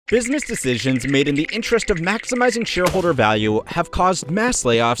Business decisions made in the interest of maximizing shareholder value have caused mass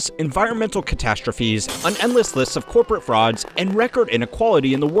layoffs, environmental catastrophes, an endless list of corporate frauds, and record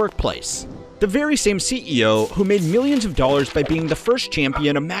inequality in the workplace. The very same CEO who made millions of dollars by being the first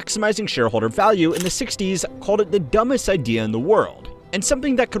champion of maximizing shareholder value in the 60s called it the dumbest idea in the world, and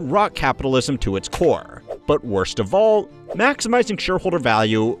something that could rot capitalism to its core. But worst of all, maximizing shareholder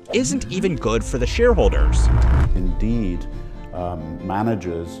value isn't even good for the shareholders. Indeed,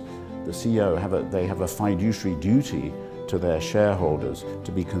 managers, the CEO, have a fiduciary duty to their shareholders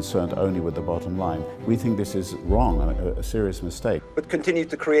to be concerned only with the bottom line. We think this is wrong, a serious mistake. But continue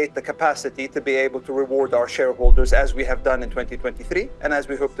to create the capacity to be able to reward our shareholders as we have done in 2023 and as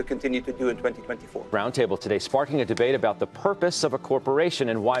we hope to continue to do in 2024. Roundtable today sparking a debate about the purpose of a corporation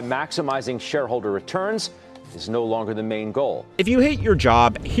and why maximizing shareholder returns is no longer the main goal. If you hate your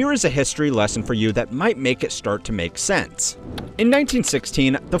job, here is a history lesson for you that might make it start to make sense. In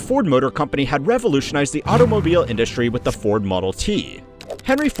 1916, the Ford Motor Company had revolutionized the automobile industry with the Ford Model T.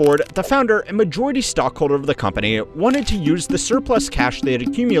 Henry Ford, the founder and majority stockholder of the company, wanted to use the surplus cash they had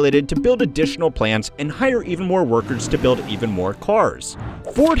accumulated to build additional plants and hire even more workers to build even more cars.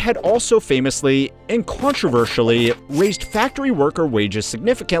 Ford had also famously and controversially raised factory worker wages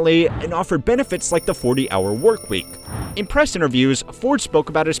significantly and offered benefits like the 40-hour work week. In press interviews, Ford spoke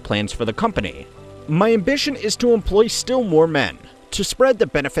about his plans for the company. "My ambition is to employ still more men, to spread the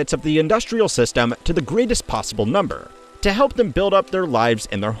benefits of the industrial system to the greatest possible number, to help them build up their lives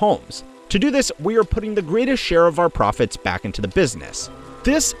and their homes. To do this, we are putting the greatest share of our profits back into the business."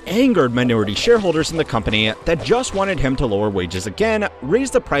 This angered minority shareholders in the company that just wanted him to lower wages again,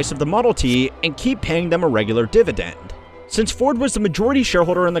 raise the price of the Model T, and keep paying them a regular dividend. Since Ford was the majority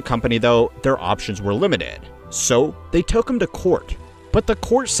shareholder in the company though, their options were limited. So they took him to court. But the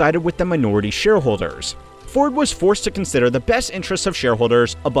court sided with the minority shareholders. Ford was forced to consider the best interests of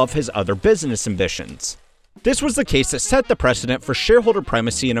shareholders above his other business ambitions. This was the case that set the precedent for shareholder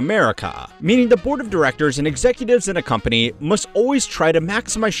primacy in America, meaning the board of directors and executives in a company must always try to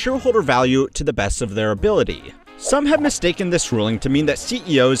maximize shareholder value to the best of their ability. Some have mistaken this ruling to mean that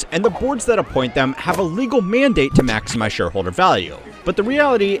CEOs and the boards that appoint them have a legal mandate to maximize shareholder value, but the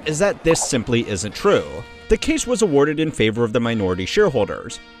reality is that this simply isn't true. The case was awarded in favor of the minority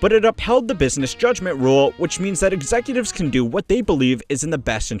shareholders, but it upheld the business judgment rule, which means that executives can do what they believe is in the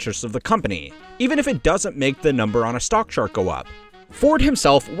best interest of the company, even if it doesn't make the number on a stock chart go up. Ford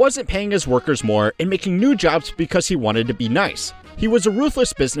himself wasn't paying his workers more and making new jobs because he wanted to be nice. He was a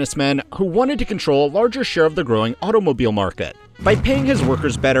ruthless businessman who wanted to control a larger share of the growing automobile market. By paying his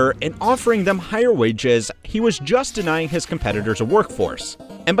workers better and offering them higher wages, he was just denying his competitors a workforce.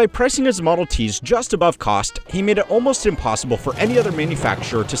 And by pricing his Model Ts just above cost, he made it almost impossible for any other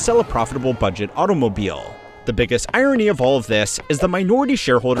manufacturer to sell a profitable budget automobile. The biggest irony of all of this is the minority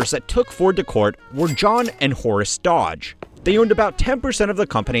shareholders that took Ford to court were John and Horace Dodge. They owned about 10% of the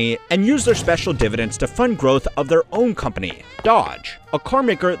company and used their special dividends to fund growth of their own company, Dodge, a car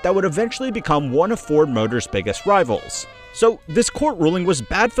maker that would eventually become one of Ford Motors' biggest rivals. So this court ruling was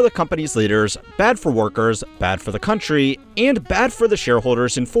bad for the company's leaders, bad for workers, bad for the country, and bad for the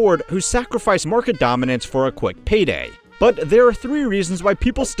shareholders in Ford who sacrificed market dominance for a quick payday. But there are 3 reasons why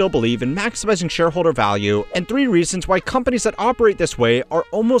people still believe in maximizing shareholder value, and 3 reasons why companies that operate this way are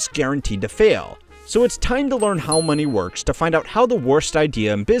almost guaranteed to fail. So it's time to learn how money works to find out how the worst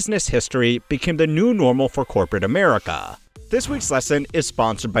idea in business history became the new normal for corporate America. This week's lesson is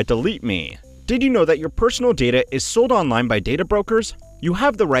sponsored by Delete Me. Did you know that your personal data is sold online by data brokers? You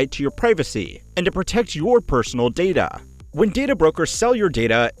have the right to your privacy and to protect your personal data. When data brokers sell your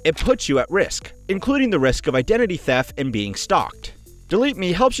data, it puts you at risk, including the risk of identity theft and being stalked. Delete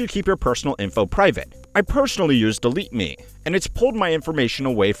Me helps you keep your personal info private. I personally use Delete Me, and it's pulled my information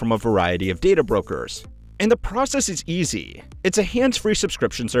away from a variety of data brokers. And the process is easy. It's a hands-free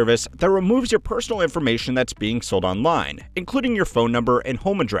subscription service that removes your personal information that's being sold online, including your phone number and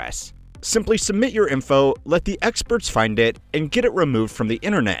home address. Simply submit your info, let the experts find it, and get it removed from the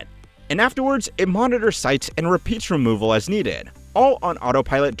internet. And afterwards, it monitors sites and repeats removal as needed, all on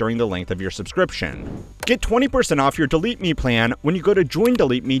autopilot during the length of your subscription. Get 20% off your Delete Me plan when you go to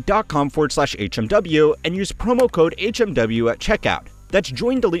joindeleteme.com/HMW and use promo code HMW at checkout. That's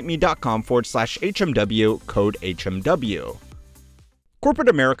joindeleteme.com/HMW, code HMW. Corporate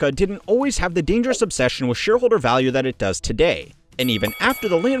America didn't always have the dangerous obsession with shareholder value that it does today. And even after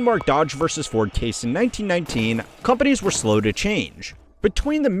the landmark Dodge versus Ford case in 1919, companies were slow to change.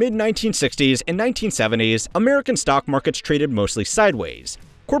 Between the mid-1960s and 1970s, American stock markets traded mostly sideways.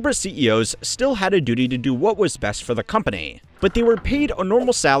 Corporate CEOs still had a duty to do what was best for the company, but they were paid a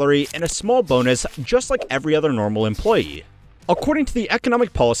normal salary and a small bonus just like every other normal employee. According to the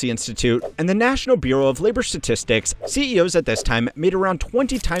Economic Policy Institute and the National Bureau of Labor Statistics, CEOs at this time made around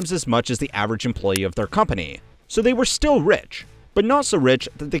 20 times as much as the average employee of their company. So they were still rich, but not so rich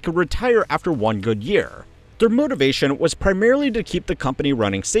that they could retire after one good year. Their motivation was primarily to keep the company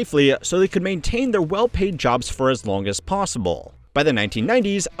running safely so they could maintain their well-paid jobs for as long as possible. By the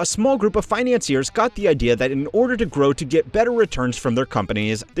 1990s, a small group of financiers got the idea that in order to grow to get better returns from their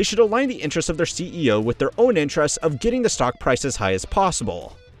companies, they should align the interests of their CEO with their own interests of getting the stock price as high as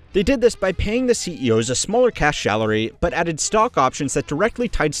possible. They did this by paying the CEOs a smaller cash salary, but added stock options that directly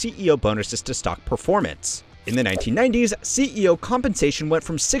tied CEO bonuses to stock performance. In the 1990s, CEO compensation went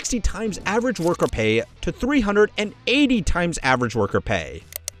from 60 times average worker pay to 380 times average worker pay.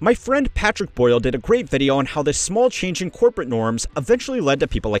 My friend Patrick Boyle did a great video on how this small change in corporate norms eventually led to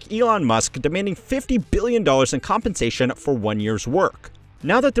people like Elon Musk demanding $50 billion in compensation for 1 year's work.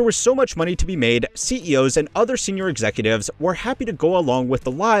 Now that there was so much money to be made, CEOs and other senior executives were happy to go along with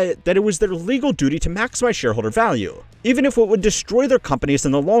the lie that it was their legal duty to maximize shareholder value, even if it would destroy their companies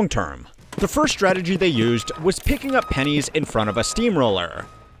in the long term. The first strategy they used was picking up pennies in front of a steamroller.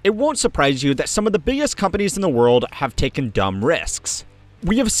 It won't surprise you that some of the biggest companies in the world have taken dumb risks.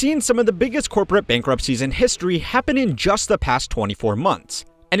 We have seen some of the biggest corporate bankruptcies in history happen in just the past 24 months,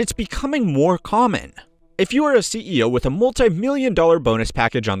 and it's becoming more common. If you are a CEO with a multi-million-dollar bonus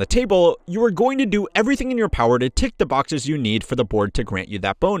package on the table, you are going to do everything in your power to tick the boxes you need for the board to grant you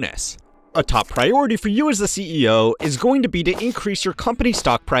that bonus. A top priority for you as the CEO is going to be to increase your company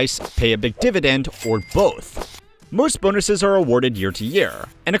stock price, pay a big dividend, or both. Most bonuses are awarded year to year,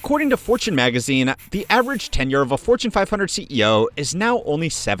 and according to Fortune magazine, the average tenure of a Fortune 500 CEO is now only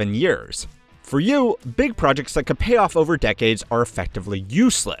 7 years. For you, big projects that could pay off over decades are effectively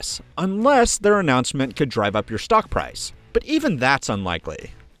useless, unless their announcement could drive up your stock price. But even that's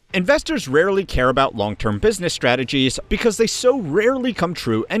unlikely. Investors rarely care about long-term business strategies because they so rarely come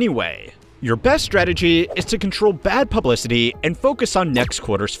true anyway. Your best strategy is to control bad publicity and focus on next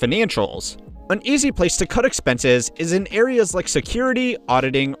quarter's financials. An easy place to cut expenses is in areas like security,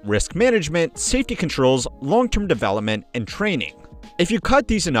 auditing, risk management, safety controls, long-term development, and training. If you cut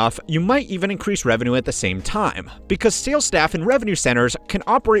these enough, you might even increase revenue at the same time, because sales staff and revenue centers can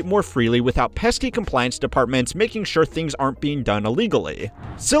operate more freely without pesky compliance departments making sure things aren't being done illegally.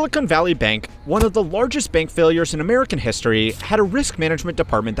 Silicon Valley Bank, one of the largest bank failures in American history, had a risk management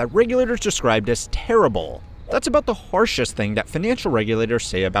department that regulators described as terrible. That's about the harshest thing that financial regulators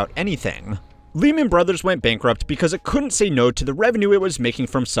say about anything. Lehman Brothers went bankrupt because it couldn't say no to the revenue it was making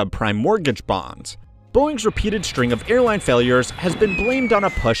from subprime mortgage bonds. Boeing's repeated string of airline failures has been blamed on a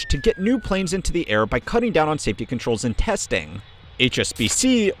push to get new planes into the air by cutting down on safety controls and testing.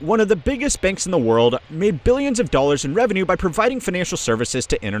 HSBC, one of the biggest banks in the world, made billions of dollars in revenue by providing financial services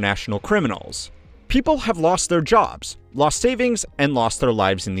to international criminals. People have lost their jobs, lost savings, and lost their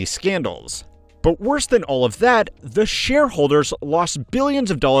lives in these scandals. But worse than all of that, the shareholders lost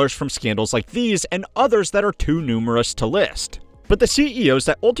billions of dollars from scandals like these and others that are too numerous to list. But the CEOs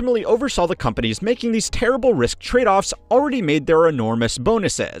that ultimately oversaw the companies making these terrible risk trade-offs already made their enormous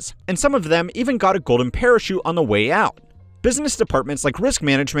bonuses, and some of them even got a golden parachute on the way out. Business departments like risk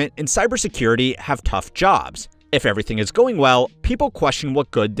management and cybersecurity have tough jobs. If everything is going well, people question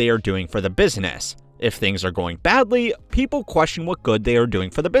what good they are doing for the business. If things are going badly, people question what good they are doing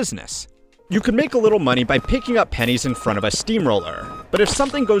for the business. You can make a little money by picking up pennies in front of a steamroller, but if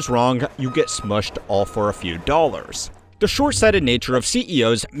something goes wrong, you get smushed all for a few dollars. The short-sighted nature of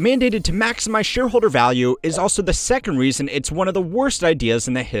CEOs mandated to maximize shareholder value is also the second reason it's one of the worst ideas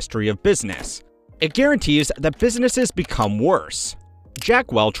in the history of business. It guarantees that businesses become worse.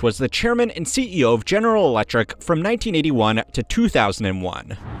 Jack Welch was the chairman and CEO of General Electric from 1981 to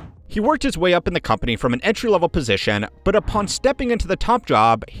 2001. He worked his way up in the company from an entry-level position, but upon stepping into the top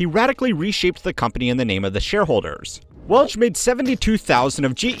job, he radically reshaped the company in the name of the shareholders. Welch made 72,000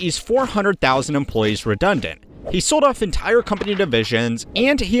 of GE's 400,000 employees redundant. He sold off entire company divisions,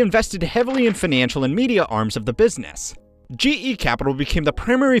 and he invested heavily in financial and media arms of the business. GE Capital became the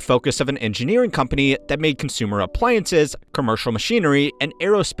primary focus of an engineering company that made consumer appliances, commercial machinery, and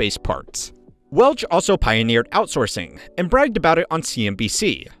aerospace parts. Welch also pioneered outsourcing and bragged about it on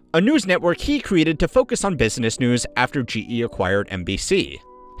CNBC, a news network he created to focus on business news after GE acquired NBC.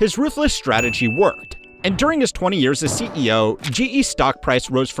 His ruthless strategy worked, and during his 20 years as CEO, GE's stock price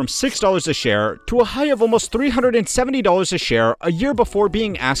rose from $6 a share to a high of almost $370 a share a year before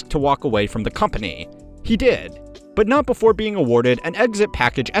being asked to walk away from the company. He did, but not before being awarded an exit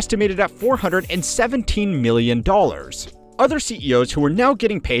package estimated at $417 million. Other CEOs who were now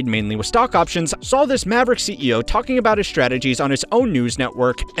getting paid mainly with stock options saw this maverick CEO talking about his strategies on his own news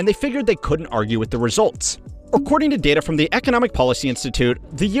network, and they figured they couldn't argue with the results. According to data from the Economic Policy Institute,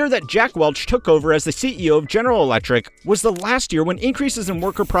 the year that Jack Welch took over as the CEO of General Electric was the last year when increases in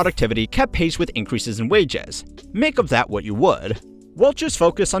worker productivity kept pace with increases in wages. Make of that what you would. Welch's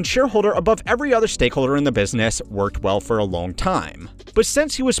focus on shareholder above every other stakeholder in the business worked well for a long time. But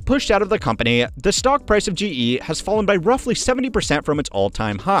since he was pushed out of the company, the stock price of GE has fallen by roughly 70% from its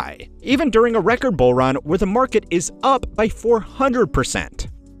all-time high, even during a record bull run where the market is up by 400%.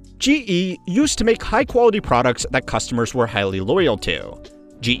 GE used to make high-quality products that customers were highly loyal to.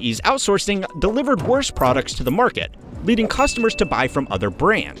 GE's outsourcing delivered worse products to the market, leading customers to buy from other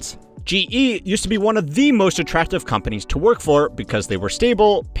brands. GE used to be one of the most attractive companies to work for because they were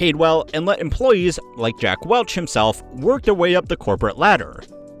stable, paid well, and let employees, like Jack Welch himself, work their way up the corporate ladder.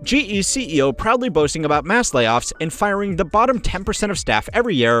 GE's CEO proudly boasting about mass layoffs and firing the bottom 10% of staff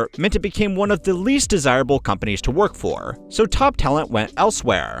every year meant it became one of the least desirable companies to work for, so top talent went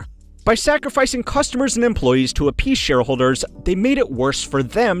elsewhere. By sacrificing customers and employees to appease shareholders, they made it worse for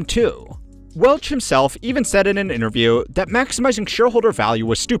them too. Welch himself even said in an interview that maximizing shareholder value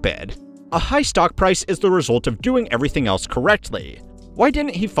was stupid. A high stock price is the result of doing everything else correctly. Why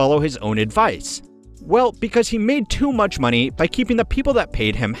didn't he follow his own advice? Well, because he made too much money by keeping the people that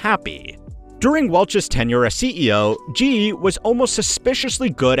paid him happy. During Welch's tenure as CEO, GE was almost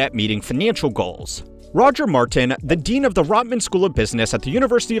suspiciously good at meeting financial goals. Roger Martin, the dean of the Rotman School of Business at the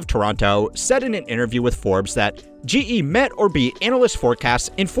University of Toronto, said in an interview with Forbes that GE met or beat analyst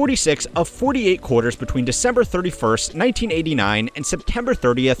forecasts in 46 of 48 quarters between December 31st, 1989 and September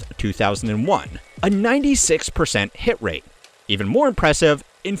 30th, 2001, a 96% hit rate. Even more impressive,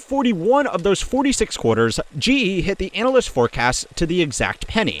 in 41 of those 46 quarters, GE hit the analyst forecast to the exact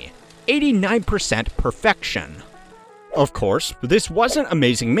penny, 89% perfection. Of course, this wasn't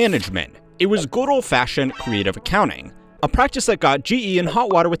amazing management. It was good old-fashioned creative accounting, a practice that got GE in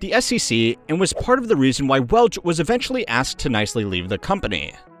hot water with the SEC and was part of the reason why Welch was eventually asked to nicely leave the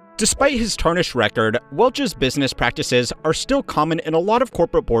company. Despite his tarnished record, Welch's business practices are still common in a lot of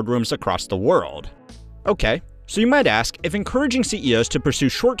corporate boardrooms across the world. Okay, so you might ask, if encouraging CEOs to pursue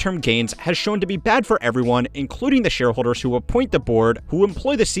short-term gains has shown to be bad for everyone, including the shareholders who appoint the board, who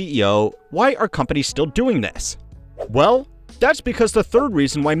employ the CEO, why are companies still doing this? Well, that's because the third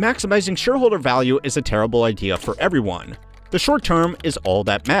reason why maximizing shareholder value is a terrible idea for everyone. The short term is all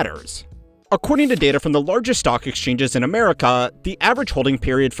that matters. According to data from the largest stock exchanges in America, the average holding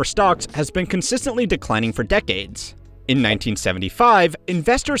period for stocks has been consistently declining for decades. In 1975,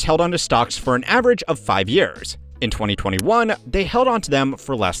 investors held onto stocks for an average of 5 years. In 2021, they held onto them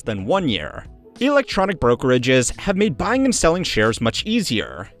for less than 1 year. Electronic brokerages have made buying and selling shares much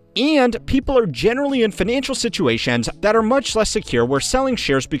easier. And people are generally in financial situations that are much less secure where selling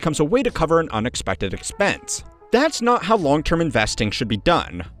shares becomes a way to cover an unexpected expense. That's not how long-term investing should be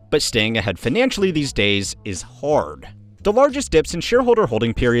done, but staying ahead financially these days is hard. The largest dips in shareholder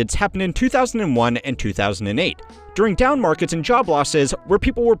holding periods happened in 2001 and 2008, during down markets and job losses where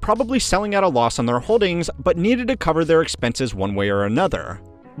people were probably selling at a loss on their holdings but needed to cover their expenses one way or another.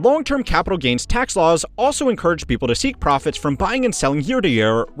 Long-term capital gains tax laws also encourage people to seek profits from buying and selling year to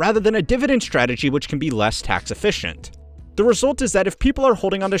year rather than a dividend strategy which can be less tax efficient. The result is that if people are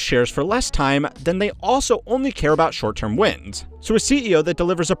holding onto shares for less time, then they also only care about short-term wins. So a CEO that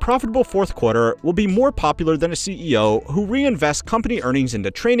delivers a profitable fourth quarter will be more popular than a CEO who reinvests company earnings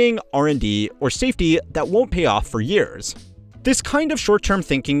into training, R&D, or safety that won't pay off for years. This kind of short-term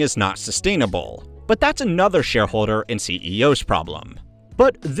thinking is not sustainable, but that's another shareholder and CEO's problem.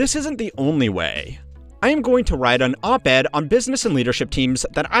 But this isn't the only way. I am going to write an op-ed on business and leadership teams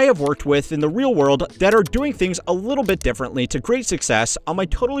that I have worked with in the real world that are doing things a little bit differently to great success on my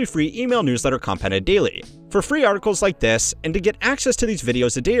totally free email newsletter Compounded Daily. For free articles like this, and to get access to these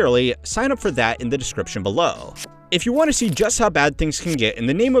videos a day early, sign up for that in the description below. If you want to see just how bad things can get in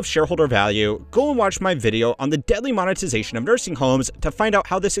the name of shareholder value, go and watch my video on the deadly monetization of nursing homes to find out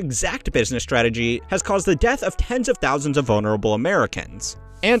how this exact business strategy has caused the death of tens of thousands of vulnerable Americans.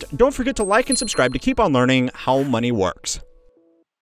 And don't forget to like and subscribe to keep on learning how money works.